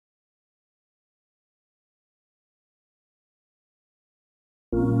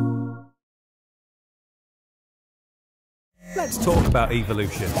Let's talk about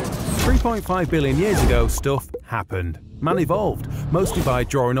evolution. 3.5 billion years ago, stuff happened. Man evolved, mostly by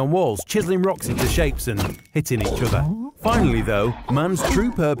drawing on walls, chiseling rocks into shapes and hitting each other. Finally though, man's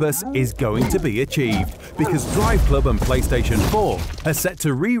true purpose is going to be achieved, because DRIVECLUB and PlayStation 4 are set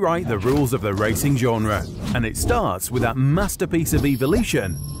to rewrite the rules of the racing genre. And it starts with that masterpiece of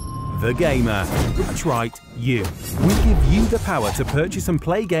evolution, the gamer. That's right, you. We give you the power to purchase and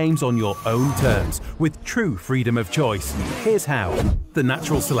play games on your own terms, with true freedom of choice. Here's how. The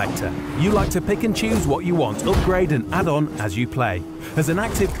natural selector. You like to pick and choose what you want, upgrade and add on as you play. As an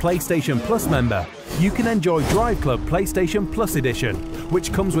active PlayStation Plus member, you can enjoy DRIVECLUB PlayStation Plus Edition,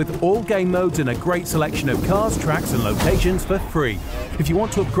 which comes with all game modes and a great selection of cars, tracks and locations for free. If you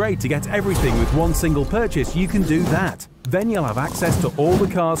want to upgrade to get everything with one single purchase, you can do that. Then you'll have access to all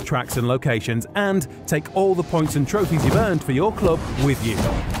the cars, tracks and locations, and take all the points and trophies you've earned for your club with you.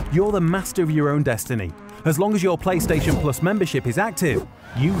 You're the master of your own destiny. As long as your PlayStation Plus membership is active,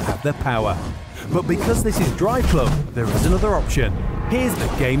 you have the power. But because this is DRIVECLUB, there is another option. Here's the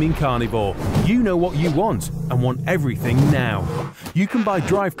gaming carnivore. You know what you want and want everything now. You can buy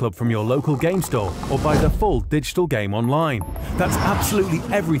DRIVECLUB from your local game store or buy the full digital game online. That's absolutely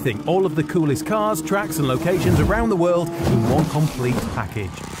everything, all of the coolest cars, tracks and locations around the world in one complete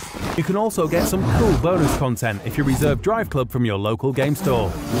package. You can also get some cool bonus content if you reserve DRIVECLUB from your local game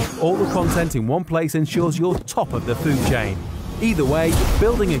store. All the content in one place ensures you're top of the food chain. Either way,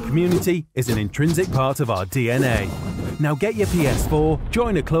 building a community is an intrinsic part of our DNA. Now get your PS4,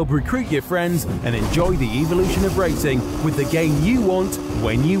 join a club, recruit your friends, and enjoy the evolution of racing with the game you want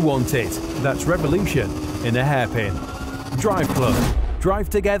when you want it. That's revolution in a hairpin. DRIVECLUB. Drive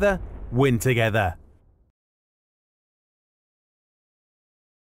together, win together.